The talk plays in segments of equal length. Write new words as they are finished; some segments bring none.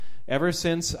Ever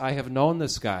since I have known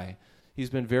this guy, he's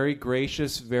been very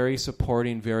gracious, very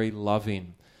supporting, very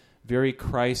loving, very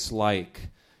Christ-like.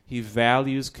 He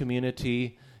values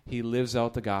community. He lives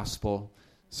out the gospel.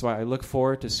 So I look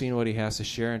forward to seeing what he has to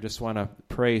share and just want to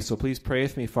pray. So please pray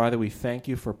with me. Father, we thank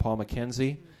you for Paul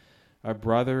McKenzie, our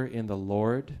brother in the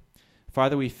Lord.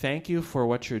 Father, we thank you for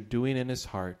what you're doing in his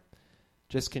heart,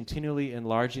 just continually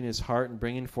enlarging his heart and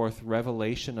bringing forth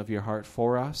revelation of your heart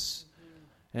for us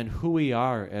and who we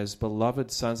are as beloved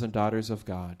sons and daughters of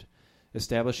God,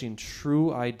 establishing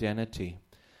true identity.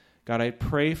 God, I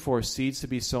pray for seeds to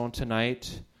be sown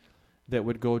tonight that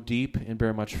would go deep and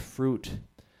bear much fruit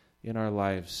in our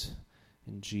lives.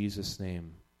 In Jesus'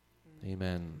 name,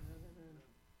 amen.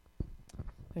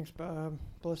 Thanks, Bob.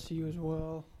 Bless you as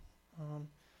well.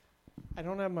 I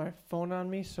don't have my phone on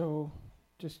me, so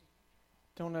just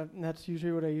don't have, and that's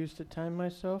usually what I use to time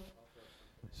myself.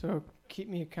 So keep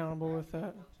me accountable with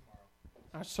that.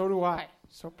 So do I.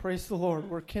 So praise the Lord.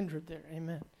 We're kindred there.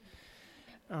 Amen.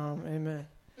 Amen.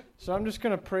 So I'm just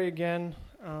going to pray again.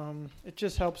 It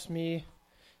just helps me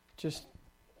just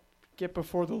get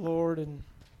before the Lord and,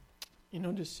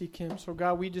 just seek him. So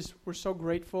God, we're so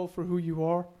grateful for who you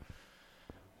are.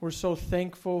 We're so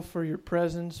thankful for your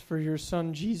presence, for your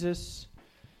son Jesus,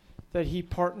 that he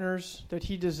partners, that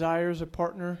he desires a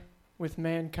partner with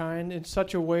mankind in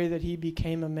such a way that he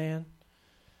became a man.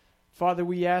 Father,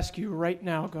 we ask you right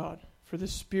now, God, for the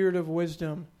spirit of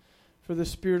wisdom, for the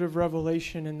spirit of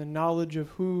revelation and the knowledge of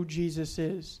who Jesus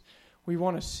is. We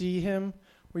want to see him.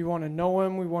 We want to know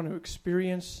him. We want to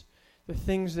experience the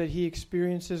things that he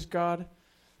experiences, God.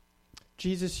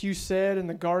 Jesus, you said in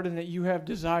the garden that you have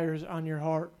desires on your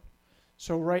heart.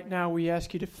 So right now we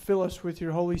ask you to fill us with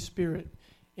your Holy Spirit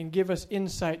and give us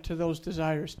insight to those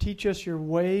desires. Teach us your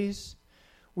ways.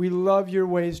 We love your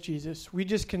ways, Jesus. We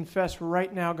just confess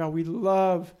right now, God, we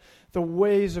love the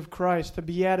ways of Christ, the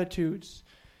Beatitudes,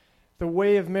 the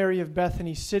way of Mary of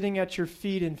Bethany, sitting at your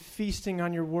feet and feasting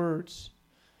on your words.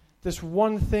 This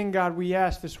one thing, God, we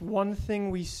ask, this one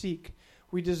thing we seek,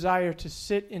 we desire to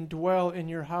sit and dwell in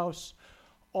your house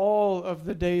all of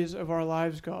the days of our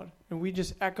lives, God. And we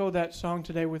just echo that song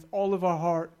today with all of our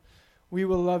heart. We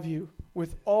will love you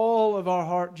with all of our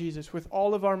heart, Jesus, with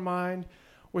all of our mind,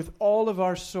 with all of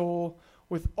our soul,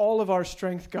 with all of our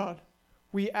strength, God.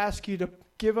 We ask you to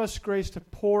give us grace to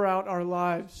pour out our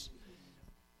lives,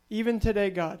 even today,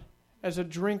 God, as a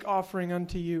drink offering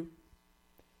unto you.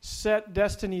 Set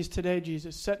destinies today,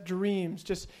 Jesus. Set dreams.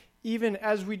 Just even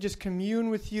as we just commune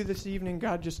with you this evening,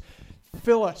 God, just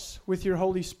fill us with your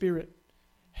Holy Spirit.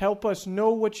 Help us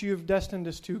know what you have destined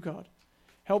us to, God.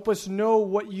 Help us know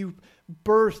what you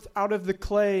birthed out of the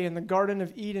clay in the Garden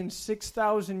of Eden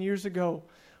 6,000 years ago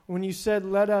when you said,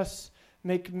 let us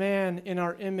make man in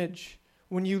our image.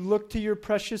 When you looked to your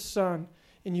precious Son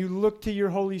and you looked to your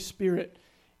Holy Spirit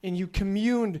and you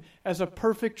communed as a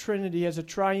perfect Trinity, as a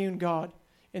triune God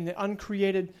in the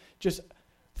uncreated just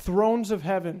thrones of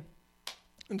heaven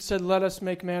and said, let us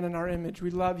make man in our image.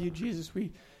 We love you, Jesus.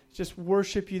 We just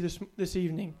worship you this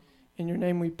evening. In your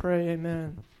name we pray,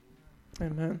 amen.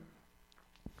 Amen.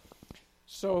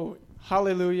 So,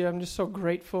 hallelujah. I'm just so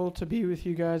grateful to be with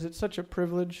you guys. It's such a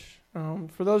privilege.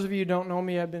 For those of you who don't know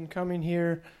me, I've been coming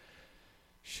here,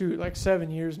 like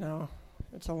 7 years now.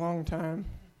 It's a long time.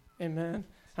 Amen.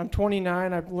 I'm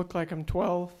 29. I look like I'm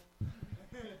 12.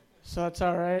 So that's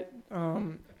all right.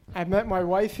 I met my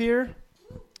wife here.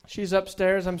 She's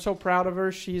upstairs. I'm so proud of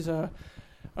her.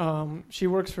 She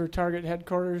works for Target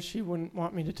headquarters. She wouldn't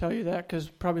want me to tell you that because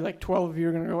probably like 12 of you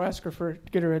are going to go ask her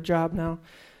get her a job now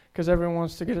because everyone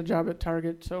wants to get a job at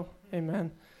Target. So,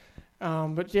 amen.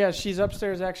 But yeah, she's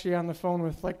upstairs actually on the phone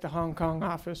with like the Hong Kong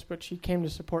office, but she came to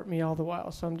support me all the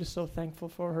while. So I'm just so thankful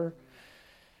for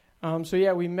her. So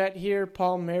yeah, we met here.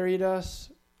 Paul married us.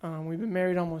 We've been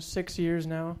married almost 6 years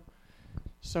now.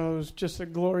 So it was just a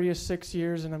glorious 6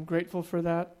 years, and I'm grateful for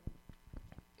that.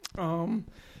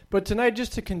 But tonight,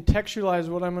 just to contextualize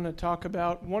what I'm going to talk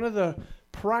about, one of the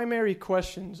primary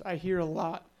questions I hear a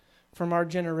lot from our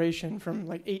generation, from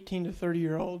like 18 to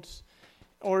 30-year-olds,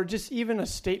 or just even a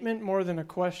statement more than a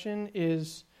question,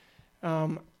 is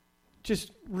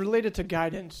just related to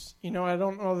guidance. I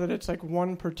don't know that it's like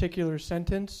one particular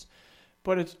sentence,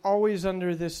 but it's always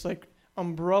under this like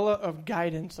umbrella of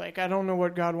guidance. Like, I don't know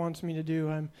what God wants me to do.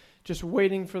 I'm just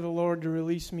waiting for the Lord to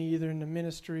release me either into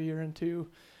ministry or into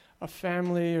a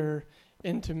family or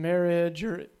into marriage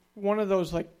or one of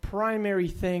those like primary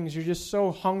things. You're just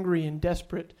so hungry and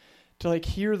desperate to like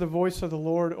hear the voice of the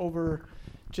Lord over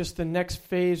just the next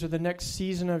phase or the next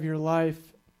season of your life.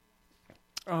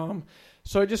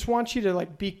 So I just want you to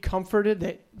like be comforted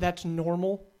that that's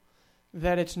normal.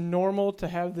 that it's normal to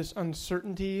have this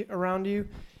uncertainty around you.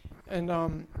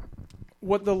 And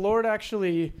what the Lord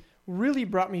actually really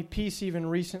brought me peace even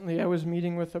recently, I was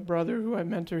meeting with a brother who I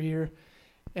mentor here,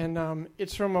 and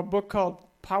it's from a book called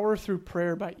Power Through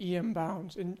Prayer by E.M.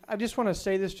 Bounds. And I just want to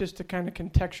say this just to kind of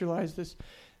contextualize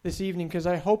this evening, because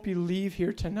I hope you leave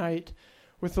here tonight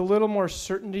with a little more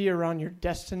certainty around your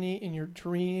destiny and your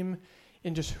dream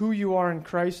and just who you are in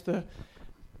Christ. The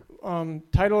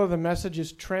title of the message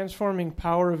is Transforming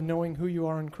Power of Knowing Who You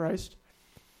Are in Christ.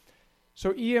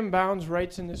 So E.M. Bounds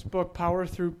writes in this book, Power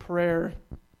Through Prayer,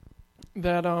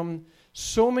 that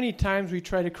so many times we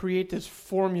try to create this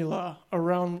formula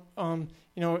around,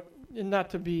 not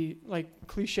to be like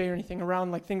cliche or anything,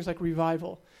 around like things like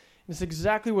revival. And it's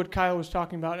exactly what Kyle was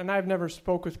talking about. And I've never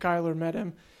spoke with Kyle or met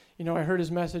him. I heard his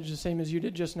message the same as you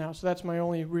did just now. So that's my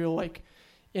only real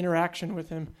interaction with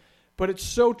him. But it's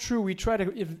so true. We try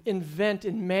to invent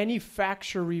and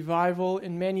manufacture revival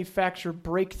and manufacture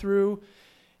breakthrough.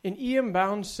 And E.M.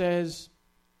 Bounds says,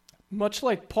 much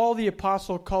like Paul the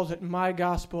Apostle calls it my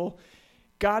gospel,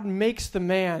 God makes the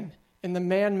man and the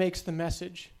man makes the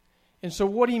message. And so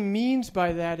what he means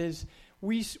by that is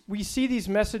we see these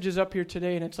messages up here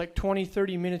today, and it's like 20,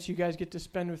 30 minutes you guys get to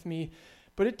spend with me.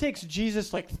 But it takes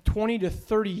Jesus like 20 to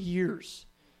 30 years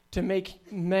to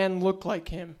make men look like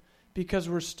him, because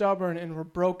we're stubborn and we're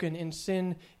broken and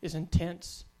sin is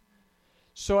intense.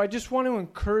 So I just want to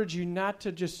encourage you not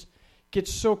to just get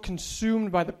so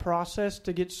consumed by the process,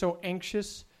 to get so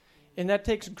anxious. And that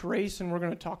takes grace, and we're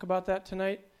going to talk about that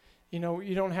tonight. You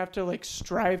don't have to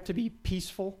strive to be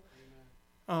peaceful.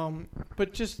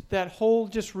 But just that whole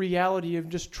reality of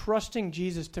just trusting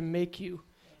Jesus to make you.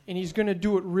 And he's going to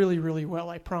do it really, really well.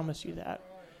 I promise you that.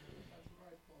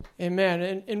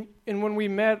 Amen. And when we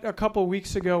met a couple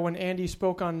weeks ago when Andy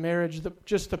spoke on marriage,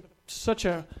 such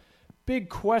a big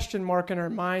question mark in our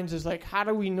minds is how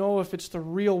do we know if it's the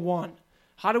real one?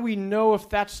 How do we know if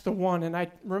that's the one? And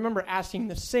I remember asking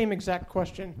the same exact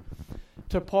question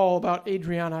to Paul about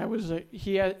Adriana.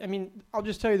 I'll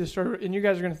just tell you the story, and you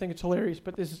guys are going to think it's hilarious,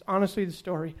 but this is honestly the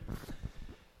story.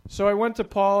 So I went to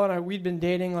Paul, and we'd been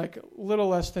dating a little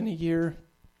less than a year,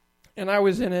 and I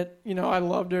was in it. I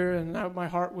loved her, and my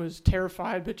heart was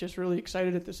terrified, but just really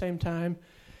excited at the same time.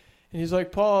 And he's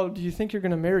like, Paul, do you think you're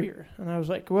going to marry her? And I was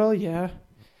like, well, yeah.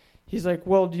 He's like,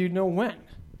 well, do you know when?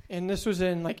 And this was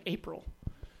in April.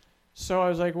 So I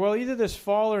was like, well, either this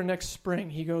fall or next spring.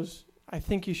 He goes, I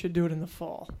think you should do it in the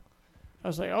fall. I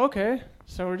was like, okay.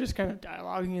 So we're just kind of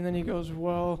dialoguing, and then he goes,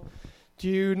 well, do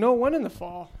you know when in the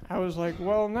fall? I was like,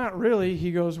 well, not really.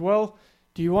 He goes, well,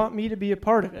 do you want me to be a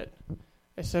part of it?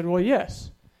 I said, well,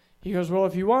 yes. He goes, well,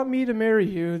 if you want me to marry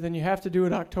you, then you have to do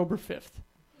it October 5th.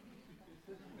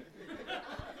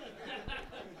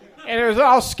 And it was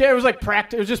all scared. It was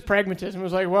it was just pragmatism. It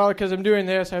was well, because I'm doing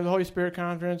this, I have the Holy Spirit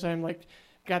conference, I'm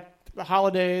got the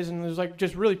holidays, and there's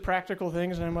just really practical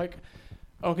things, and I'm like,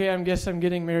 okay, I guess I'm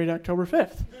getting married October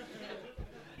 5th.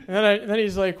 And then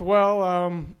he's like,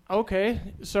 well, okay.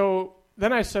 So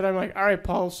then I said, I'm like, all right,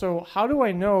 Paul, so how do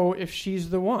I know if she's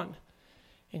the one?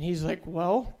 And he's like,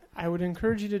 well, I would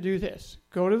encourage you to do this.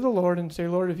 Go to the Lord and say,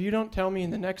 Lord, if you don't tell me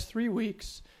in the next 3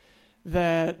 weeks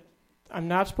that I'm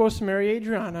not supposed to marry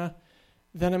Adriana,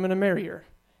 then I'm going to marry her.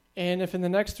 And if in the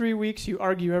next 3 weeks you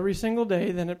argue every single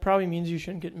day, then it probably means you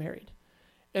shouldn't get married.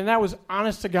 And that was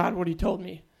honest to God what he told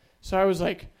me. So I was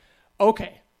like,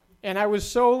 okay. And I was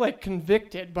so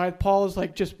convicted by Paul's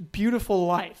just beautiful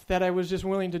life that I was just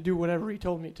willing to do whatever he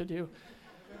told me to do.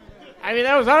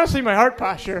 That was honestly my heart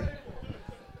posture.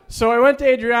 So I went to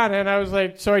Adriana, and I was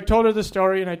so I told her the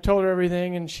story, and I told her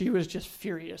everything, and she was just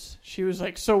furious. She was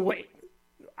like, so wait,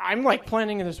 I'm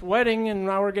planning this wedding, and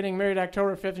now we're getting married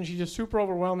October 5th, and she's just super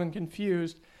overwhelmed and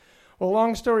confused. Well,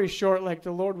 long story short,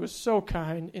 the Lord was so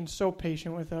kind and so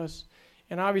patient with us,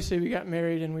 and obviously we got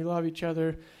married, and we love each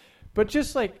other. But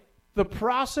just the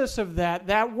process of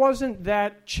that wasn't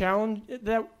that challenge,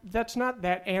 that's not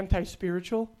that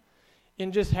anti-spiritual.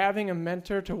 In just having a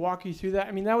mentor to walk you through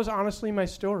that. That was honestly my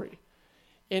story.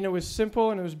 And it was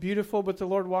simple and it was beautiful, but the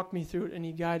Lord walked me through it and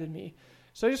he guided me.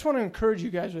 So I just want to encourage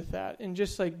you guys with that and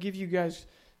just give you guys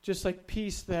just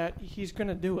peace that he's going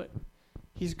to do it.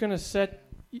 He's going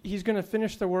to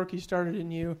finish the work he started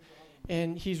in you,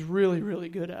 and he's really, really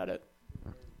good at it.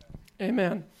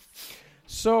 Amen.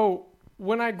 So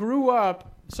when I grew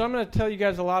up, so I'm going to tell you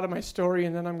guys a lot of my story,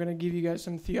 and then I'm going to give you guys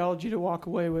some theology to walk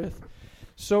away with.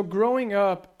 So growing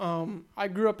up, I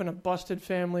grew up in a busted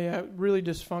family, really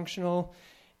dysfunctional,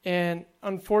 and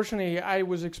unfortunately, I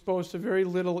was exposed to very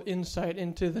little insight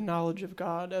into the knowledge of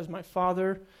God as my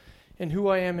father and who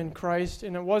I am in Christ.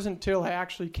 And it wasn't until I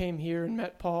actually came here and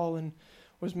met Paul and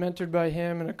was mentored by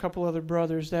him and a couple other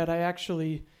brothers that I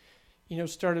actually,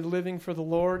 started living for the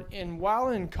Lord. And while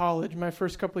in college, my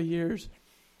first couple of years,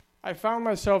 I found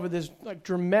myself at this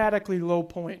dramatically low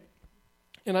point.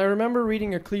 And I remember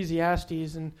reading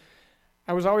Ecclesiastes, and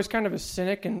I was always kind of a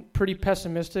cynic and pretty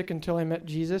pessimistic until I met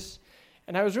Jesus.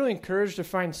 And I was really encouraged to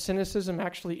find cynicism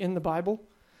actually in the Bible.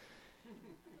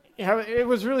 It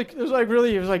was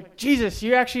like, Jesus,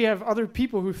 you actually have other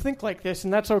people who think like this,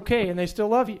 and that's okay, and they still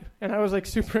love you. And I was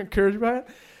super encouraged by it.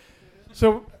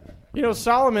 So,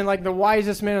 Solomon, the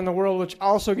wisest man in the world, which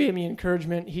also gave me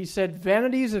encouragement, he said,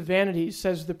 "Vanities of vanities,"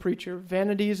 says the preacher.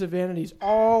 "Vanities of vanities.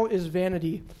 All is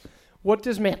vanity. What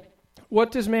does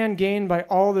man gain by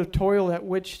all the toil at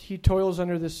which he toils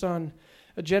under the sun?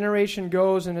 A generation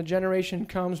goes and a generation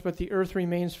comes, but the earth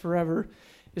remains forever.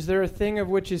 Is there a thing of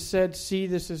which is said, 'See,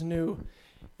 this is new'?"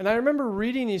 And I remember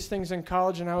reading these things in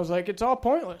college, and I was like, it's all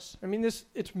pointless. I mean,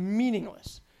 it's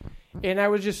meaningless. And I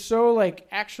was just so,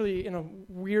 actually in a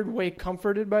weird way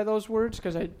comforted by those words,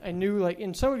 because I knew,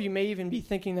 and some of you may even be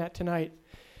thinking that tonight.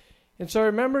 And so I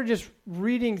remember just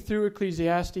reading through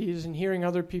Ecclesiastes and hearing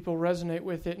other people resonate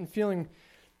with it and feeling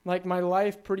like my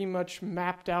life pretty much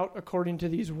mapped out according to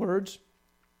these words.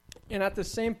 And at the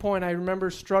same point, I remember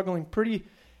struggling pretty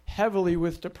heavily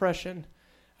with depression.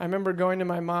 I remember going to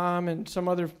my mom and some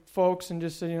other folks and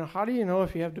just saying, how do you know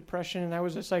if you have depression? And I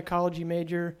was a psychology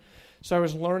major, so I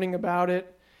was learning about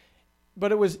it.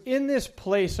 But it was in this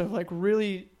place of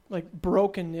really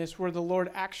brokenness where the Lord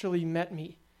actually met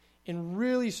me and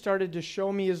really started to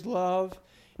show me his love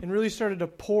and really started to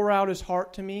pour out his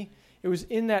heart to me. It was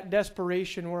in that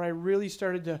desperation where I really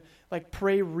started to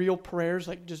pray real prayers,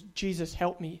 just, Jesus,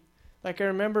 help me. I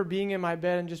remember being in my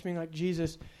bed and just being like,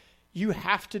 Jesus, you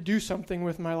have to do something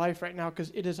with my life right now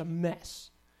because it is a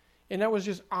mess. And that was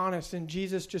just honest. And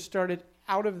Jesus just started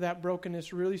out of that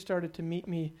brokenness, really started to meet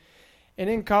me. And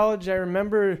in college, I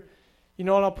remember, and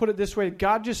I'll put it this way,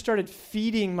 God just started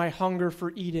feeding my hunger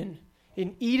for Eden.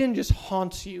 And Eden just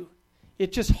haunts you.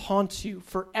 It just haunts you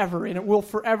forever, and it will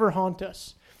forever haunt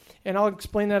us. And I'll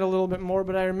explain that a little bit more,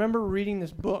 but I remember reading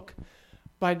this book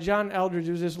by John Eldredge.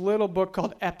 It was this little book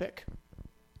called Epic.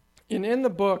 And in the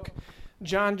book,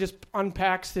 John just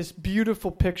unpacks this beautiful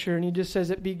picture, and he just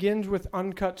says it begins with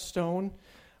uncut stone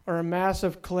or a mass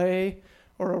of clay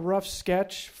or a rough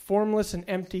sketch, formless and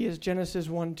empty as Genesis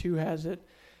 1:2 has it.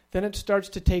 Then it starts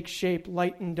to take shape,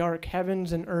 light and dark,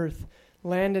 heavens and earth,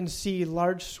 land and sea,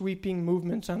 large sweeping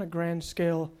movements on a grand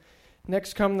scale.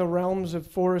 Next come the realms of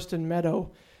forest and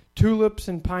meadow, tulips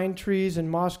and pine trees and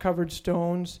moss-covered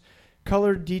stones,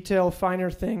 colored detail, finer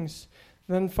things.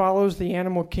 Then follows the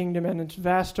animal kingdom and its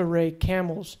vast array,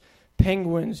 camels,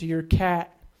 penguins, your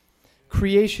cat.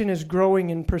 Creation is growing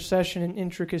in procession and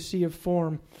intricacy of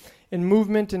form. In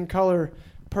movement and color,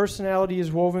 personality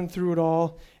is woven through it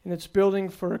all, and it's building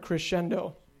for a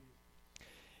crescendo.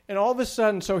 And all of a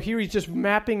sudden, so here he's just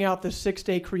mapping out the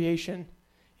 6-day creation,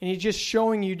 and he's just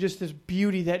showing you just this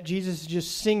beauty that Jesus is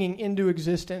just singing into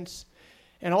existence.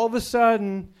 And all of a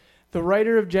sudden, the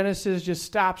writer of Genesis just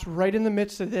stops right in the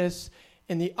midst of this,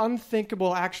 and the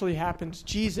unthinkable actually happens.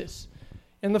 Jesus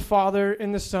and the Father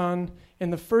and the Son,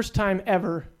 and the first time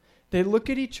ever, they look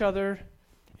at each other,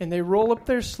 and they roll up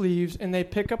their sleeves, and they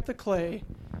pick up the clay,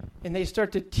 and they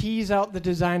start to tease out the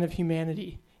design of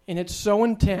humanity. And it's so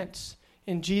intense.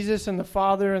 And Jesus and the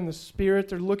Father and the Spirit,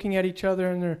 they're looking at each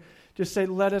other, and they're just saying,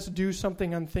 let us do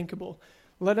something unthinkable.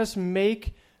 Let us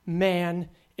make man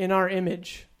in our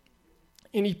image.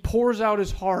 And he pours out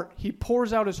his heart. He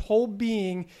pours out his whole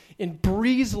being and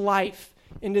breathes life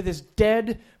into this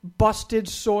dead, busted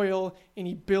soil, and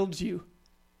he builds you.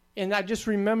 And I just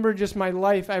remember just my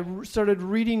life. I started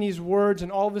reading these words,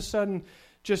 and all of a sudden,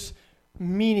 just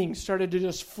meaning started to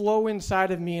just flow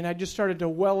inside of me, and I just started to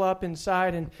well up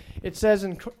inside. And it says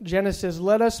in Genesis,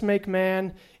 let us make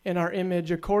man in our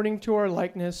image, according to our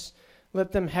likeness.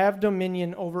 Let them have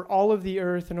dominion over all of the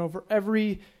earth and over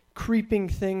every creeping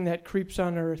thing that creeps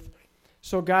on earth.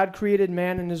 So God created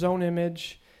man in his own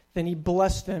image. Then he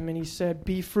blessed them, and he said,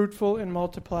 be fruitful and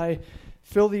multiply,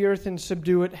 fill the earth and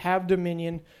subdue it, have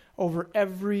dominion over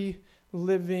every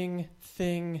living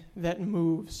thing that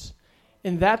moves.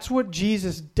 And that's what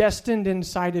Jesus destined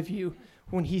inside of you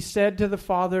when he said to the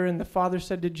Father, and the Father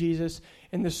said to Jesus,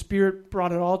 and the Spirit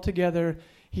brought it all together.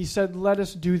 He said, let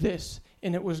us do this,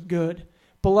 and it was good.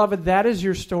 Beloved, that is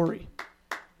your story.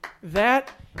 That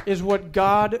is what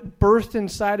God birthed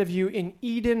inside of you, and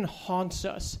Eden haunts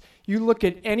us. You look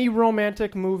at any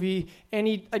romantic movie,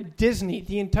 Disney,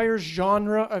 the entire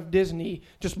genre of Disney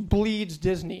just bleeds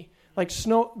Disney.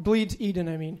 Bleeds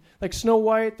Eden, Like Snow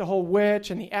White, the whole witch,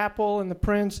 and the apple, and the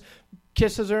prince,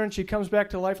 kisses her and she comes back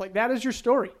to life. Like, that is your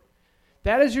story.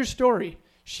 That is your story.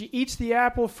 She eats the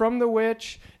apple from the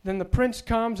witch, then the prince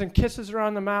comes and kisses her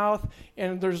on the mouth,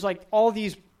 and there's like all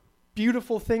these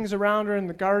beautiful things around her in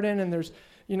the garden, and there's,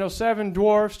 7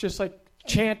 dwarfs just like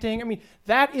chanting. I mean,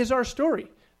 that is our story.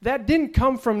 That didn't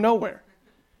come from nowhere.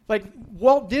 Like,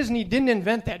 Walt Disney didn't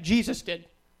invent that. Jesus did.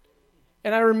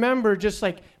 And I remember just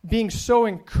like being so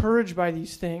encouraged by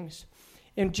these things.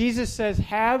 And Jesus says,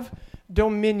 have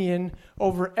dominion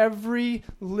over every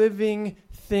living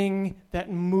thing that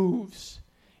moves.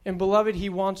 And beloved, he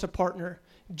wants a partner.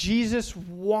 Jesus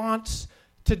wants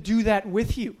to do that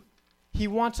with you. He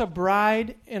wants a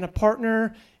bride and a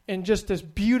partner and just this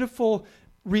beautiful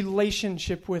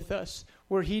relationship with us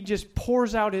where he just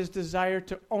pours out his desire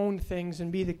to own things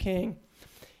and be the king.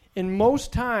 And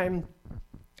most time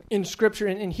in Scripture,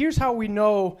 and here's how we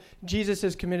know Jesus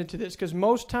is committed to this, because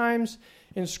most times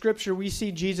in Scripture we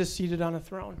see Jesus seated on a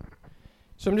throne.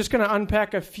 So I'm just going to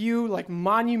unpack a few like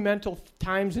monumental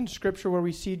times in Scripture where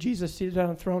we see Jesus seated on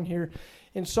a throne here.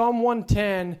 In Psalm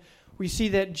 110, we see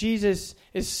that Jesus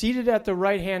is seated at the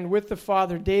right hand with the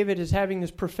Father. David is having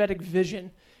this prophetic vision.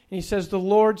 And he says, the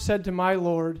Lord said to my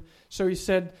Lord. So he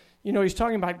said, he's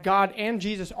talking about God and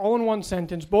Jesus all in one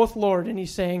sentence, both Lord. And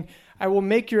he's saying, I will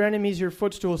make your enemies your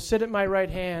footstool. Sit at my right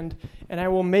hand, and I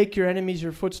will make your enemies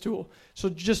your footstool. So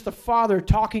just the Father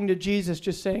talking to Jesus,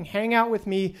 just saying, hang out with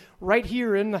me right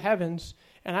here in the heavens,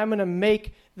 and I'm going to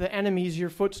make the enemies your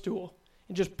footstool.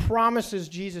 And just promises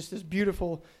Jesus this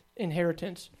beautiful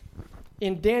inheritance.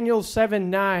 In Daniel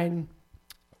 7:9,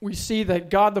 we see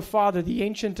that God the Father, the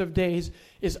Ancient of Days,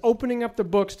 is opening up the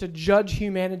books to judge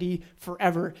humanity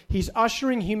forever. He's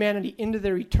ushering humanity into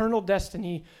their eternal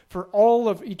destiny for all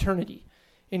of eternity.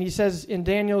 And he says, in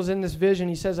Daniel's in this vision,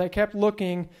 he says, I kept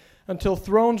looking until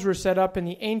thrones were set up and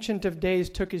the Ancient of Days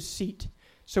took his seat.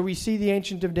 So we see the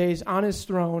Ancient of Days on his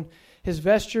throne. His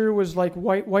vesture was like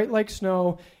white like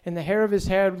snow, and the hair of his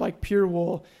head like pure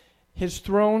wool. His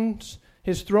throne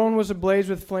was ablaze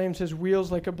with flames, his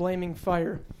wheels like a blaming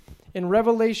fire. In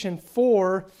Revelation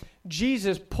 4,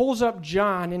 Jesus pulls up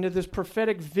John into this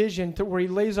prophetic vision where he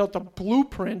lays out the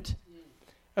blueprint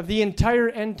of the entire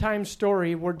end time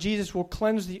story where Jesus will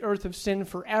cleanse the earth of sin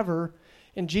forever,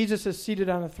 and Jesus is seated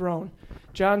on a throne.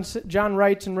 John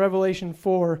writes in Revelation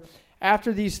 4,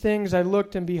 after these things I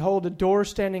looked, and behold, a door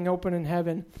standing open in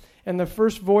heaven. And the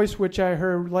first voice which I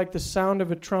heard, like the sound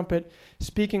of a trumpet,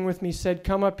 speaking with me, said,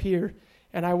 come up here,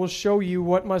 and I will show you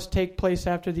what must take place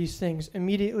after these things.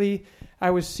 Immediately I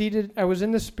was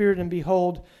in the Spirit, and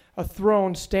behold, a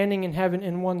throne standing in heaven,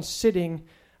 and one sitting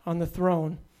on the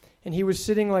throne. And he was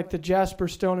sitting like the jasper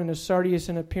stone and a sardius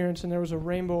in appearance, and there was a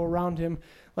rainbow around him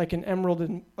like an emerald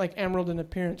in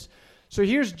appearance. So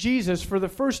here's Jesus for the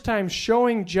first time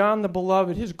showing John the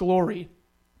Beloved his glory.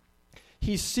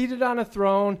 He's seated on a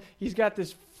throne. He's got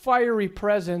this fiery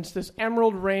presence, this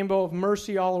emerald rainbow of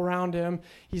mercy all around him.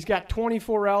 He's got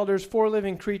 24 elders, 4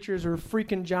 living creatures who are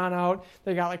freaking John out.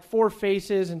 They got like 4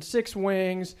 faces and 6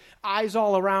 wings, eyes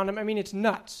all around him. I mean, it's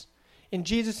nuts. And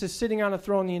Jesus is sitting on a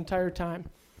throne the entire time.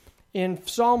 In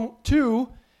Psalm 2,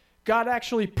 God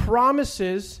actually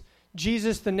promises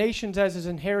Jesus the nations as his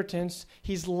inheritance.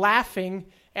 He's laughing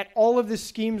at all of the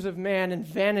schemes of man and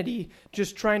vanity,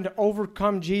 just trying to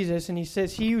overcome Jesus. And he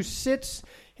says, he who sits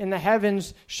in the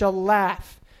heavens shall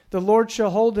laugh. The Lord shall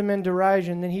hold them in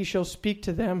derision, then he shall speak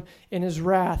to them in his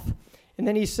wrath. And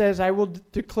then he says, I will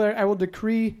declare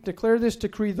this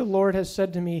decree, the Lord has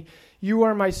said to me, you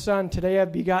are my son, today I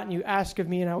have begotten you, ask of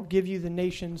me, and I will give you the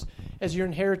nations as your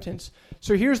inheritance.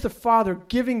 So here's the Father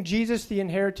giving Jesus the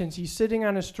inheritance. He's sitting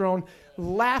on his throne,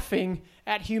 laughing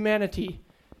at humanity.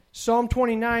 Psalm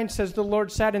 29 says the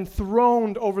Lord sat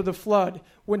enthroned over the flood.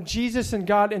 When Jesus and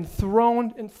God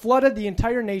enthroned and flooded the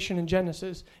entire nation in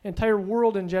Genesis, entire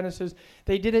world in Genesis,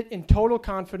 they did it in total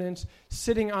confidence,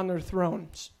 sitting on their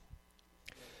thrones.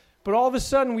 But all of a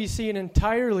sudden we see an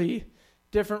entirely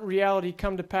different reality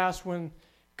come to pass when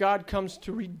God comes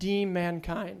to redeem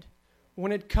mankind.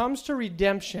 When it comes to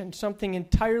redemption, something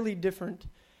entirely different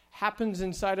happens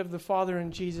inside of the Father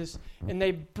and Jesus, and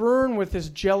they burn with this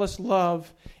jealous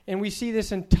love, and we see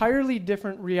this entirely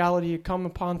different reality come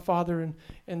upon Father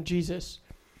and Jesus.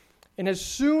 And as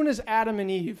soon as Adam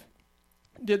and Eve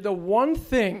did the one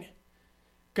thing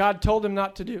God told them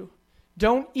not to do,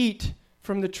 don't eat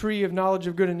from the tree of knowledge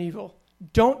of good and evil.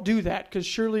 Don't do that, because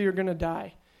surely you're going to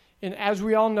die. And as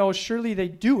we all know, surely they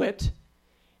do it.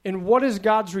 And what is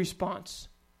God's response?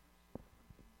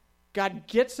 God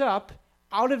gets up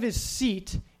out of his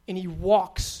seat and he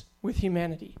walks with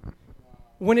humanity.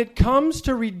 When it comes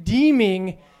to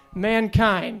redeeming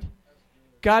mankind,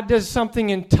 God does something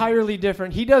entirely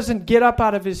different. He doesn't get up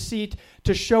out of his seat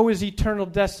to show his eternal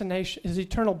destination, his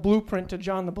eternal blueprint to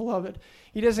John the Beloved.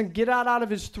 He doesn't get out of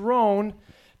his throne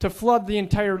to flood the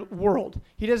entire world.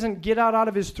 He doesn't get out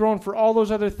of his throne for all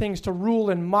those other things to rule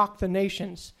and mock the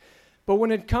nations. But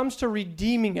when it comes to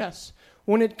redeeming us,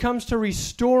 when it comes to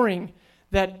restoring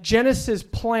that Genesis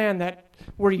plan that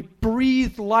where he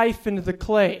breathed life into the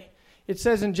clay, it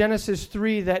says in Genesis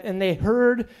 3 that, and they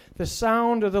heard the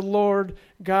sound of the Lord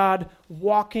God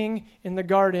walking in the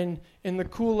garden in the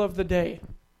cool of the day.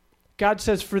 God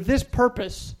says, for this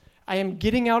purpose, I am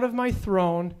getting out of my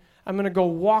throne. I'm going to go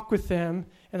walk with them,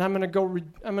 and I'm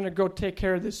going to go take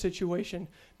care of this situation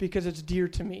because it's dear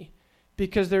to me.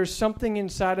 Because there's something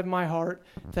inside of my heart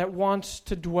that wants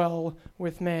to dwell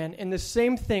with man. And the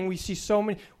same thing we see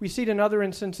it in other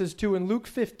instances too. In Luke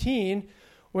 15,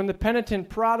 when the penitent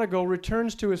prodigal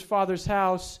returns to his father's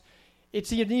house,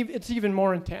 it's even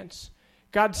more intense.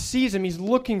 God sees him. He's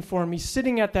looking for him. He's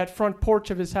sitting at that front porch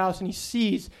of his house, and he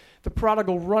sees the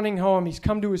prodigal running home. He's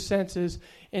come to his senses.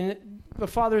 And the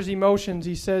father's emotions,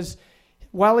 he says,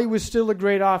 while he was still a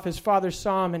great off, his father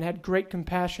saw him and had great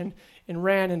compassion and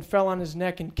ran and fell on his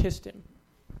neck and kissed him.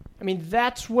 I mean,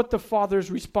 that's what the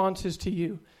Father's response is to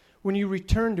you when you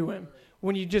return to him,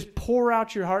 when you just pour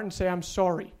out your heart and say, I'm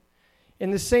sorry.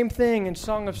 And the same thing in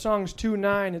Song of Songs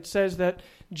 2:9, it says that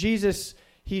Jesus,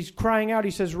 he's crying out,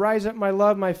 he says, rise up, my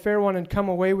love, my fair one, and come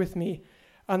away with me.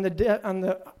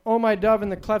 O my dove, in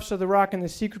the clefts of the rock, in the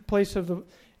secret place of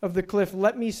the cliff,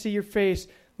 let me see your face,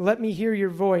 let me hear your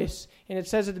voice. And it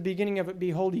says at the beginning of it,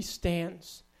 behold, he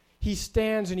stands. He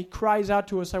stands and he cries out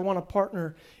to us, I want a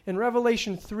partner. In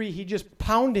Revelation 3, he's just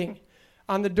pounding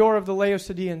on the door of the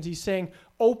Laodiceans. He's saying,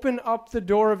 open up the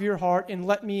door of your heart and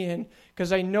let me in,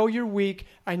 because I know you're weak,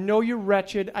 I know you're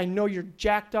wretched, I know you're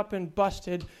jacked up and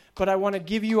busted, but I want to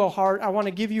give you a heart, I want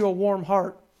to give you a warm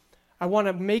heart. I want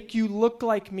to make you look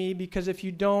like me, because if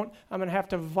you don't, I'm going to have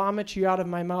to vomit you out of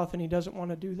my mouth, and he doesn't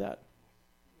want to do that.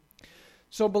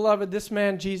 So, beloved, this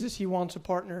man, Jesus, he wants a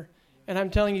partner. And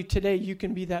I'm telling you today, you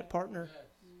can be that partner.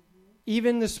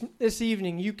 Even this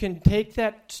evening, you can take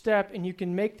that step and you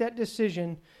can make that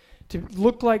decision to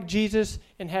look like Jesus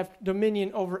and have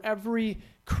dominion over every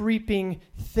creeping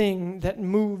thing that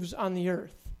moves on the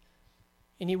earth.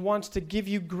 And he wants to give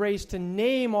you grace to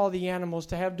name all the animals,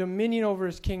 to have dominion over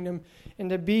his kingdom, and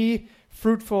to be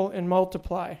fruitful and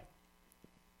multiply.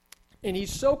 And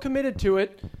he's so committed to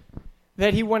it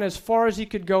that he went as far as he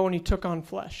could go and he took on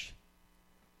flesh.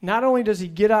 Not only does he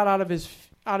get out of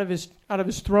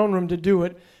his throne room to do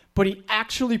it, but he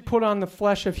actually put on the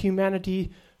flesh of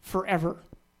humanity forever.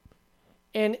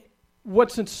 And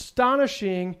what's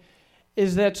astonishing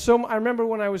is that I remember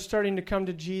when I was starting to come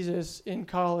to Jesus in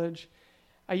college,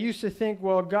 I used to think,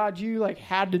 well, God, you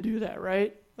had to do that,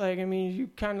 right? You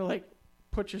kind of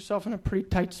put yourself in a pretty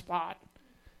tight spot.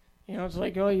 It's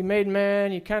like, oh, you made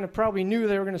man, you kind of probably knew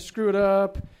they were going to screw it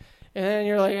up. And then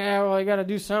you're like, yeah, well, I got to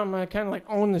do something. I kind of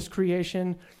own this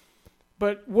creation.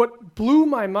 But what blew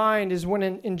my mind is when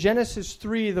in Genesis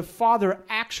 3, the Father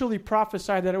actually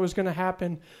prophesied that it was going to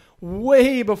happen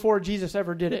way before Jesus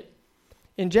ever did it.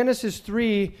 In Genesis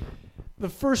 3, the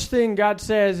first thing God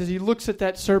says is he looks at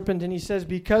that serpent and he says,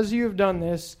 because you have done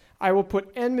this, I will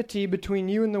put enmity between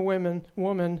you and the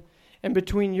woman, and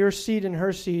between your seed and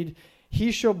her seed.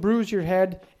 He shall bruise your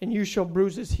head, and you shall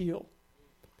bruise his heel.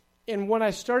 And when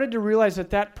I started to realize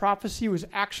that prophecy was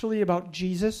actually about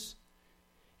Jesus,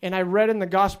 and I read in the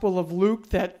Gospel of Luke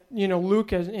that,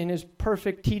 Luke, in his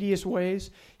perfect, tedious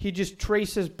ways, he just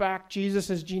traces back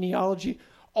Jesus' genealogy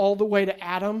all the way to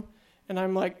Adam, and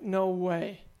I'm like, no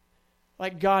way.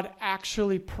 God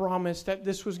actually promised that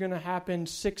this was going to happen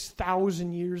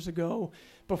 6,000 years ago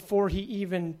before he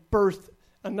even birthed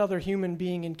another human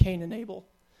being in Cain and Abel.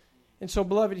 And so,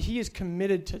 beloved, he is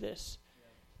committed to this.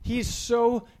 He's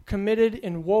so committed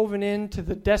and woven into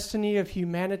the destiny of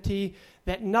humanity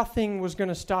that nothing was going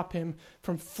to stop him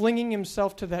from flinging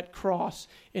himself to that cross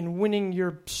and winning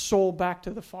your soul back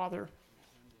to the Father.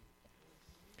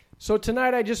 So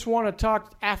tonight I just want to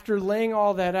talk, after laying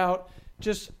all that out,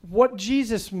 just what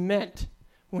Jesus meant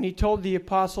when he told the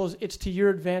apostles, it's to your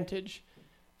advantage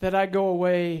that I go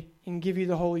away and give you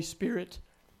the Holy Spirit.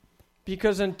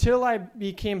 Because until I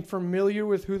became familiar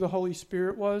with who the Holy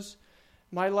Spirit was,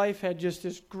 my life had just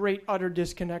this great utter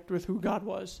disconnect with who God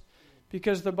was.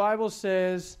 Because the Bible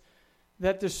says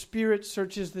that the Spirit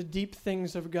searches the deep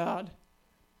things of God,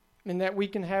 and that we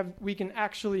can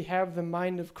actually have the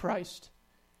mind of Christ.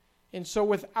 And so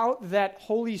without that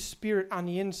Holy Spirit on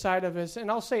the inside of us, and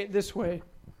I'll say it this way,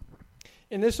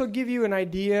 and this will give you an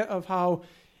idea of how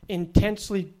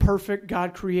intensely perfect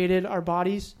God created our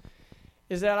bodies,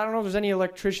 is that I don't know if there's any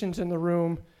electricians in the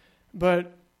room,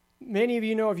 but many of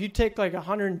you know if you take like a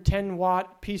 110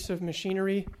 watt piece of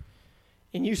machinery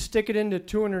and you stick it into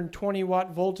 220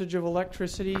 watt voltage of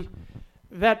electricity,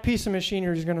 that piece of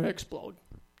machinery is going to explode.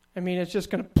 I mean, it's just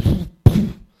going to...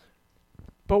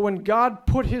 But when God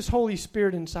put his Holy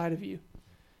Spirit inside of you,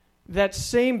 that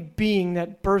same being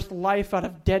that birthed life out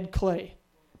of dead clay,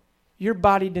 your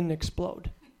body didn't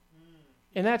explode.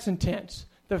 And that's intense.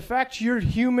 The fact your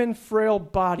human, frail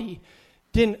body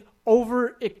didn't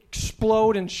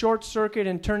over-explode and short-circuit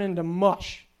and turn into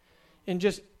mush and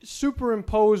just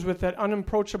superimpose with that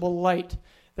unapproachable light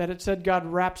that it said God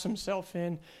wraps himself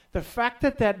in, the fact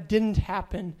that that didn't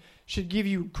happen should give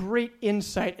you great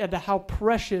insight into how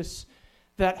precious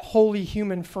that holy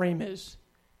human frame is.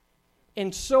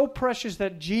 And so precious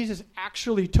that Jesus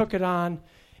actually took it on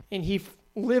and he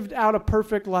lived out a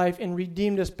perfect life and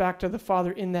redeemed us back to the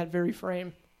Father in that very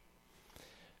frame.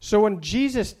 So when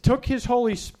Jesus took his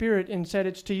Holy Spirit and said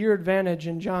it's to your advantage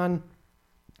in John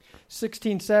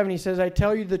 16:7, he says, I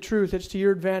tell you the truth, it's to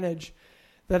your advantage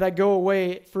that I go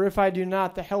away, for if I do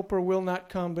not, the helper will not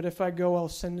come, but if I go, I'll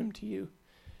send him to you.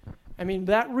 I mean,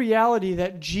 that reality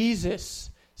that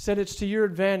Jesus said it's to your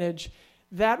advantage,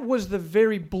 that was the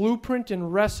very blueprint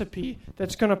and recipe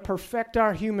that's going to perfect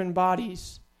our human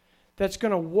bodies, that's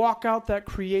going to walk out that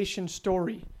creation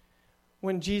story.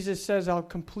 When Jesus says, I'll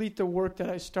complete the work that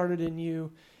I started in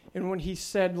you, and when he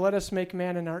said, let us make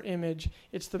man in our image,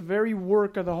 it's the very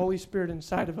work of the Holy Spirit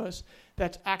inside of us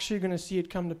that's actually going to see it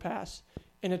come to pass.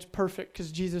 And it's perfect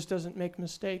because Jesus doesn't make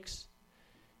mistakes.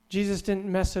 Jesus didn't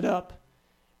mess it up.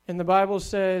 And the Bible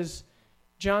says,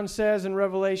 John says in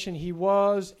Revelation, he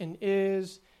was and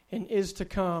is to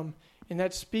come. And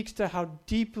that speaks to how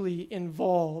deeply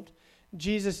involved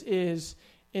Jesus is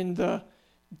in the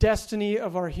destiny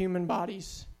of our human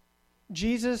bodies.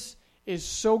 Jesus is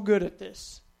so good at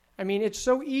this. I mean, it's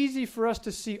so easy for us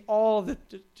to see all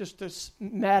just this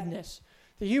madness,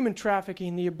 the human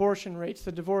trafficking, the abortion rates,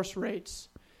 the divorce rates.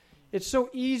 It's so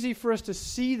easy for us to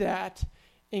see that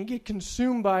and get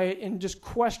consumed by it and just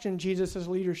question Jesus'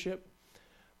 leadership.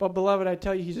 But beloved, I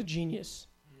tell you, he's a genius.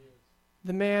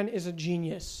 The man is a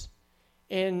genius.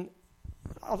 And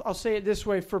I'll say it this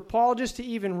way, for Paul just to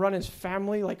even run his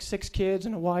family, like 6 kids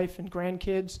and a wife and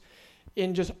grandkids,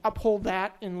 and just uphold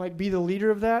that and like be the leader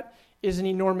of that is an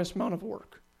enormous amount of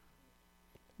work.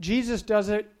 Jesus does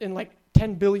it in like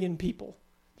 10 billion people.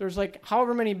 There's like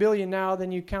however many billion now,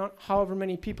 then you count however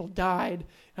many people died,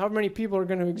 however many people are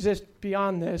going to exist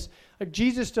beyond this. Like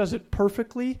Jesus does it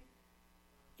perfectly,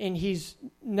 and he's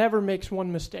never makes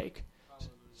one mistake.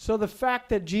 Hallelujah. So the fact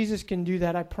that Jesus can do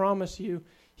that, I promise you,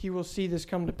 he will see this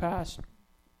come to pass.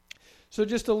 So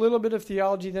just a little bit of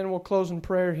theology, then we'll close in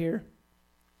prayer here.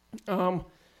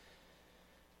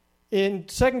 In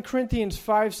 2 Corinthians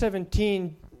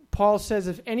 5:17, Paul says,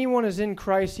 if anyone is in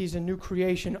Christ, he's a new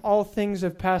creation. All things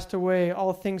have passed away.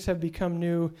 All things have become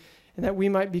new, and that we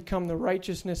might become the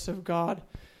righteousness of God.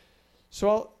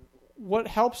 So what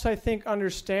helps, I think,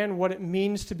 understand what it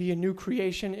means to be a new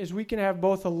creation is we can have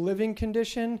both a living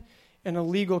condition and a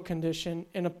legal condition.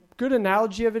 And a good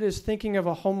analogy of it is thinking of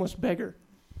a homeless beggar.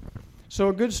 So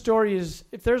a good story is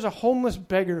if there's a homeless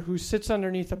beggar who sits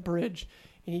underneath a bridge,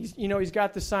 and he's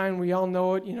got the sign, we all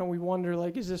know it, we wonder,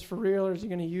 like, is this for real, or is he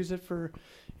going to use it for,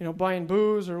 buying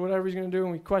booze or whatever he's going to do,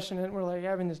 and we question it, and we're like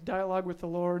having this dialogue with the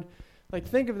Lord. Like,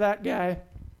 think of that guy,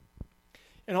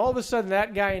 and all of a sudden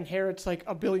that guy inherits like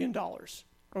 $1 billion. Or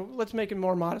let's make it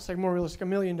more modest, like more realistic, $1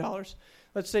 million.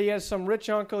 Let's say he has some rich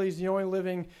uncle, he's the only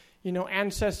living,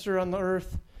 ancestor on the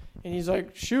earth, and he's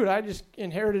like, shoot, I just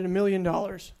inherited $1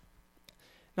 million.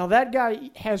 Now, that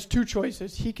guy has 2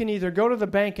 choices. He can either go to the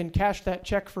bank and cash that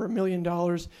check for $1 million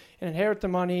and inherit the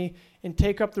money and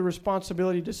take up the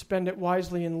responsibility to spend it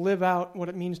wisely and live out what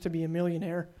it means to be a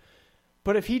millionaire.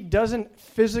 But if he doesn't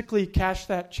physically cash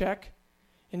that check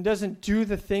and doesn't do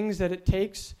the things that it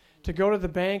takes to go to the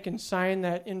bank and sign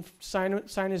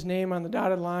his name on the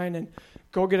dotted line and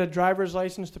go get a driver's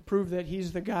license to prove that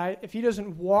he's the guy, if he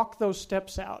doesn't walk those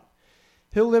steps out,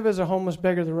 he'll live as a homeless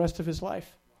beggar the rest of his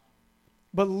life.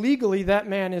 But legally, that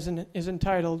man is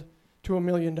entitled to $1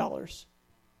 million.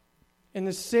 And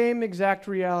the same exact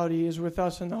reality is with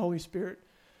us and the Holy Spirit.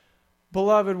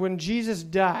 Beloved, when Jesus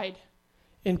died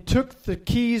and took the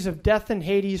keys of death and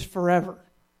Hades forever,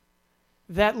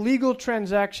 that legal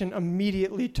transaction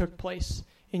immediately took place,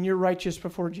 and you're righteous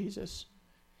before Jesus.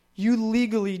 You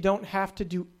legally don't have to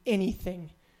do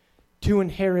anything to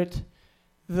inherit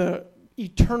the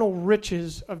eternal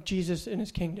riches of Jesus in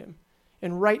his kingdom.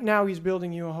 And right now he's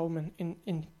building you a home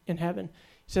in heaven.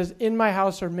 He says, in my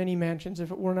house are many mansions.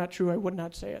 If it were not true, I would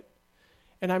not say it.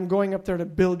 and I'm going up there to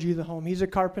build you the home. He's a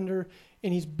carpenter,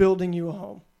 and he's building you a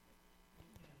home.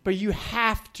 But you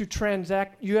have to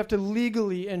transact, you have to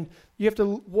legally, and you have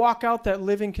to walk out that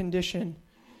living condition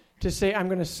to say, I'm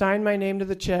going to sign my name to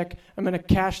the check, I'm going to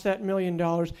cash that $1 million,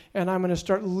 and I'm going to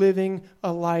start living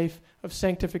a life of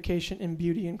sanctification and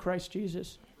beauty in Christ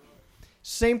Jesus.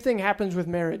 Same thing happens with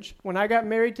marriage. When I got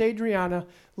married to Adriana,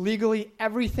 legally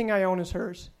everything I own is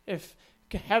hers. If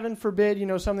heaven forbid,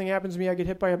 something happens to me, I get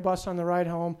hit by a bus on the ride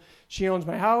home, she owns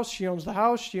my house, she owns the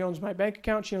house, she owns my bank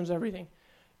account, she owns everything.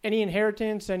 Any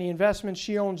inheritance, any investments,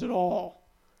 she owns it all.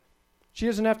 She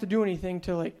doesn't have to do anything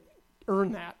to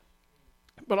earn that.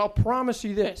 But I'll promise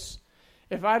you this.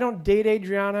 If I don't date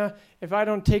Adriana, if I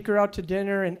don't take her out to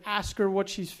dinner and ask her what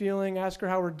she's feeling, ask her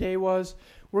how her day was,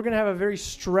 we're going to have a very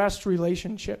stressed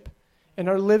relationship. And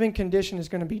our living condition is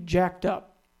going to be jacked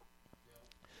up.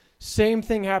 Same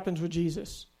thing happens with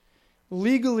Jesus.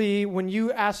 Legally, when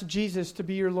you ask Jesus to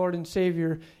be your Lord and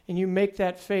Savior, and you make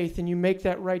that faith and you make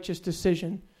that righteous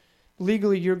decision,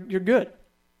 legally you're good.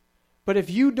 But if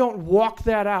you don't walk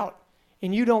that out,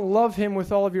 and you don't love him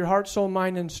with all of your heart, soul,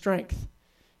 mind, and strength,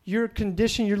 your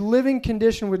living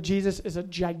condition with Jesus is a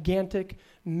gigantic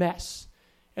mess.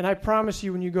 And I promise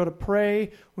you, when you go to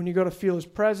pray, when you go to feel his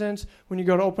presence, when you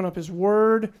go to open up his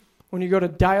word, when you go to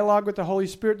dialogue with the Holy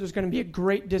Spirit, there's going to be a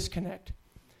great disconnect.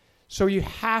 So you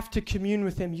have to commune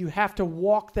with him. You have to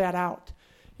walk that out.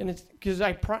 And it's because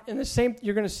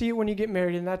you're going to see it when you get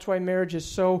married, and that's why marriage is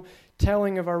so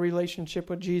telling of our relationship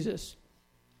with Jesus.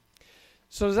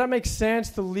 So does that make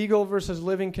sense, the legal versus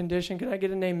living condition? Can I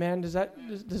get an amen? Does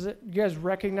you guys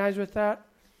recognize with that?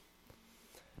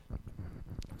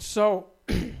 So,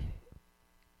 let's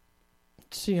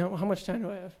see, how much time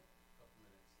do I have?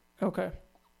 Okay.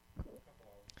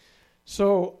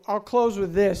 So I'll close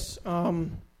with this.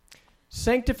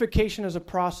 Sanctification is a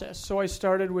process. So I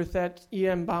started with that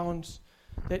E.M. Bounds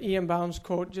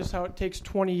quote, just how it takes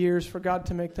 20 years for God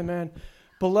to make the man.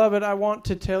 Beloved, I want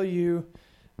to tell you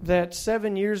that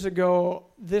 7 years ago,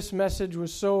 this message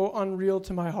was so unreal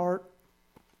to my heart.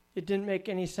 It didn't make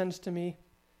any sense to me.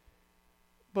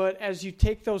 But as you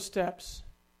take those steps,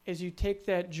 as you take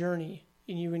that journey,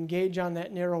 and you engage on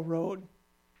that narrow road,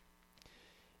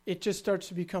 it just starts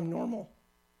to become normal.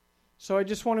 So I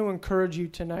just want to encourage you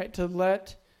tonight to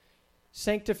let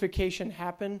sanctification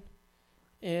happen.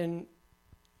 And,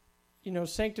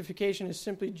 sanctification is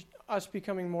simply us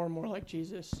becoming more and more like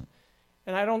Jesus.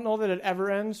 And I don't know that it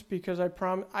ever ends, because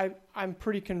I'm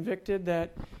pretty convicted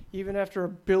that even after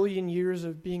 1 billion years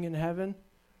of being in heaven,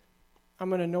 I'm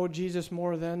going to know Jesus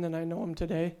more then than I know him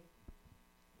today.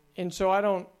 And so I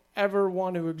don't ever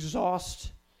want to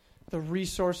exhaust the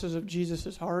resources of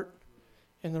Jesus' heart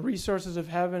and the resources of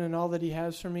heaven and all that he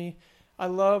has for me. I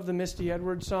love the Misty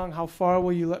Edwards song, How Far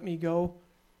Will You Let Me Go?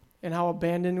 And How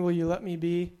Abandoned Will You Let Me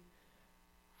Be?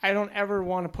 I don't ever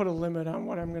want to put a limit on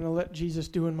what I'm going to let Jesus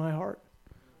do in my heart.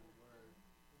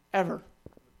 Ever.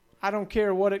 I don't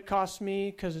care what it costs me,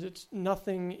 because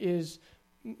nothing is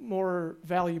more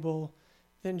valuable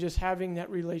than just having that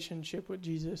relationship with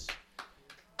Jesus.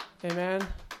 Amen.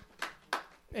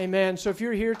 Amen. So if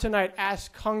you're here tonight,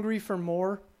 hungry for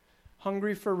more,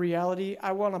 hungry for reality,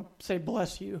 I want to say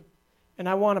bless you. And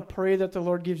I want to pray that the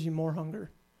Lord gives you more hunger.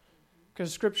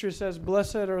 Because Scripture says,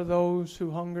 blessed are those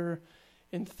who hunger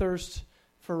and thirst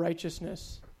for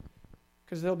righteousness,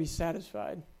 because they'll be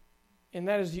satisfied. And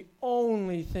that is the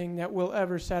only thing that will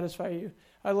ever satisfy you.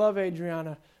 I love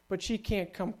Adriana, but she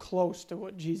can't come close to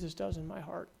what Jesus does in my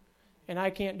heart. And I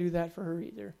can't do that for her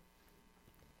either.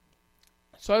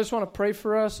 So I just want to pray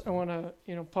for us. I want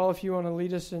to, Paul, if you want to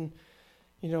lead us in,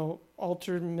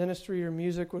 altar ministry or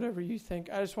music, whatever you think.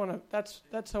 I just want to,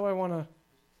 that's how I want to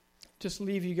just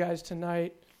leave you guys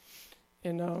tonight.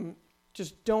 And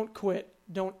just don't quit.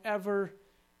 Don't ever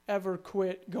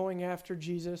quit going after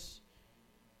Jesus.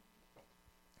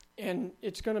 And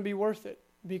it's going to be worth it,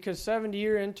 because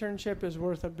 70-year internship is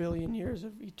worth 1 billion years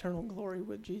of eternal glory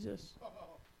with Jesus.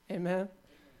 Amen.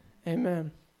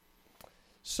 Amen.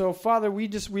 So, Father, we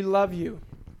love you.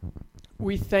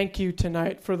 We thank you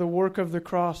tonight for the work of the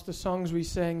cross, the songs we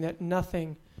sang, that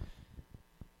nothing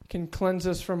can cleanse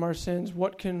us from our sins.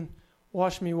 What can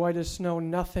wash me white as snow?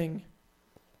 Nothing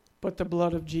but the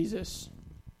blood of Jesus.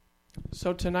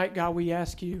 So tonight, God, we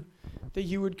ask you that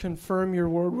you would confirm your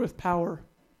word with power.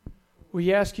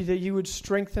 We ask you that you would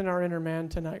strengthen our inner man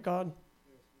tonight, God.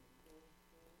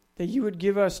 That you would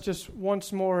give us just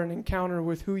once more an encounter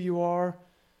with who you are,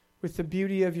 with the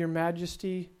beauty of your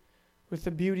majesty, with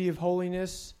the beauty of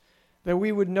holiness, that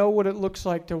we would know what it looks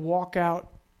like to walk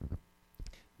out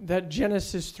that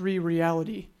Genesis 3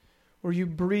 reality, where you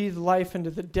breathed life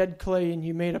into the dead clay and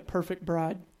you made a perfect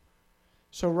bride.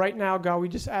 So right now, God, we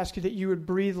just ask you that you would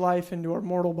breathe life into our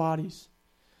mortal bodies.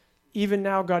 Even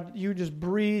now, God, you just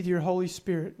breathe your Holy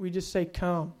Spirit. We just say,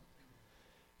 come.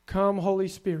 Come, Holy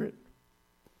Spirit.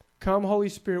 Come, Holy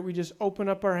Spirit. We just open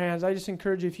up our hands. I just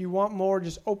encourage you, if you want more,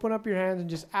 just open up your hands and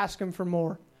just ask him for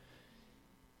more.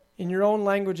 In your own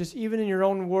languages, even in your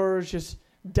own words, just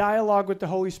dialogue with the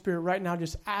Holy Spirit right now.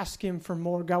 Just ask him for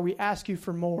more. God, we ask you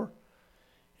for more.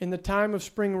 In the time of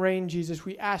spring rain, Jesus,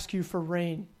 we ask you for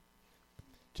rain.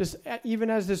 Just even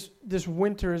as this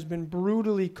winter has been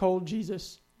brutally cold,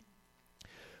 Jesus,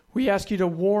 we ask you to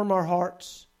warm our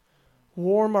hearts.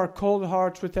 Warm our cold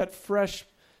hearts with that fresh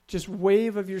just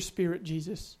wave of your Spirit,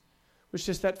 Jesus. With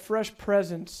just that fresh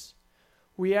presence.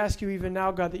 We ask you even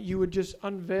now, God, that you would just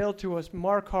unveil to us,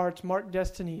 mark hearts, mark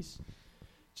destinies.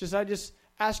 I just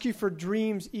ask you for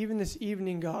dreams even this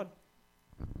evening, God.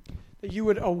 That you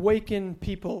would awaken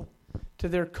people to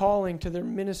their calling, to their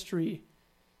ministry.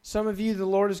 Some of you, the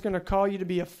Lord is going to call you to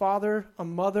be a father, a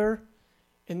mother,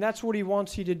 and that's what he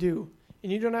wants you to do.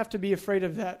 And you don't have to be afraid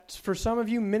of that. For some of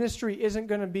you, ministry isn't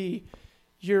going to be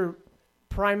your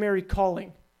primary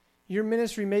calling. Your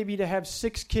ministry may be to have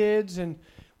 6 kids and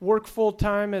work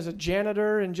full-time as a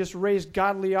janitor and just raise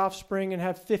godly offspring and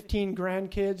have 15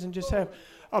 grandkids and just have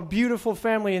a beautiful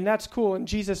family, and that's cool. And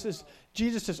Jesus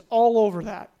is all over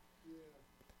that.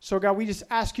 So, God, we just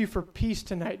ask you for peace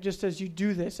tonight, just as you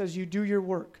do this, as you do your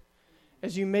work,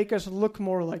 as you make us look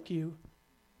more like you,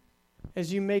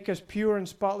 as you make us pure and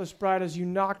spotless bride, as you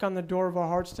knock on the door of our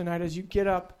hearts tonight, as you get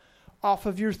up off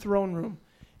of your throne room,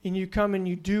 and you come and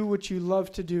you do what you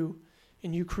love to do,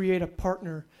 and you create a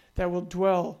partner that will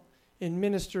dwell and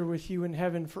minister with you in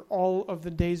heaven for all of the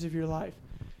days of your life.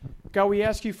 God, we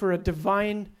ask you for a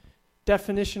divine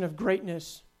definition of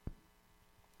greatness,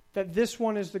 that this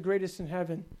one is the greatest in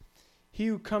heaven, he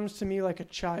who comes to me like a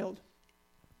child.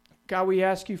 God, we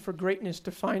ask you for greatness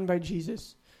defined by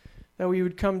Jesus, that we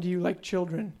would come to you like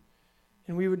children,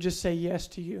 and we would just say yes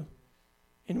to you,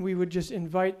 and we would just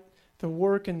invite the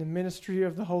work and the ministry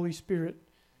of the Holy Spirit,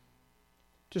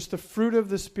 just the fruit of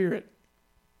the Spirit.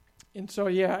 And so,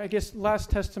 I guess last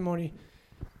testimony,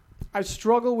 I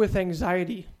struggle with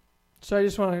anxiety. So I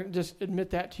just want to just admit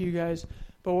that to you guys.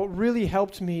 But what really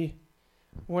helped me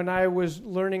when I was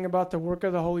learning about the work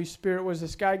of the Holy Spirit was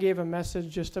this guy gave a message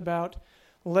just about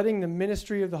letting the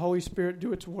ministry of the Holy Spirit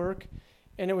do its work.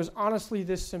 And it was honestly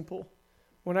this simple.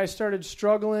 When I started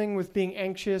struggling with being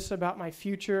anxious about my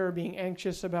future or being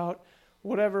anxious about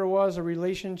whatever it was, a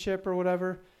relationship or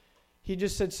whatever, he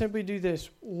just said, simply do this.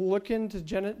 Look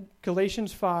into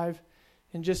Galatians 5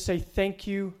 and just say, thank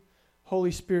you,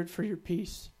 Holy Spirit, for your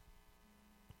peace.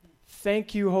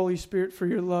 Thank you, Holy Spirit, for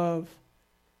your love.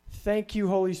 Thank you,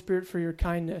 Holy Spirit, for your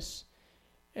kindness.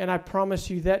 And I promise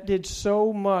you that did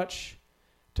so much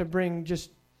to bring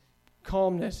just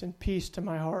calmness and peace to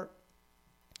my heart.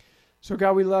 So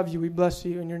God, we love you. We bless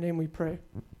you. In your name we pray.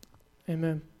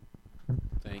 Amen.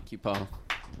 Thank you, Paul.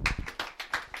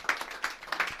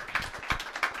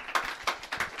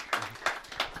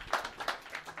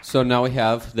 So now we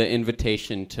have the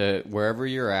invitation to wherever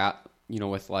you're at,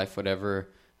 with life, whatever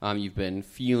you've been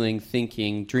feeling,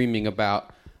 thinking, dreaming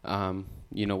about,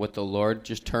 with the Lord,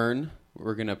 just turn.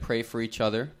 We're going to pray for each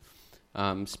other,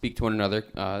 speak to one another,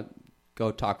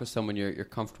 go talk with someone you're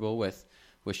comfortable with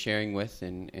sharing with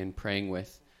and praying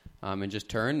with, and just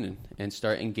turn and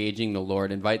start engaging the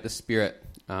Lord. Invite the Spirit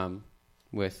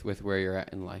with where you're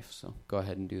at in life. So go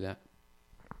ahead and do that.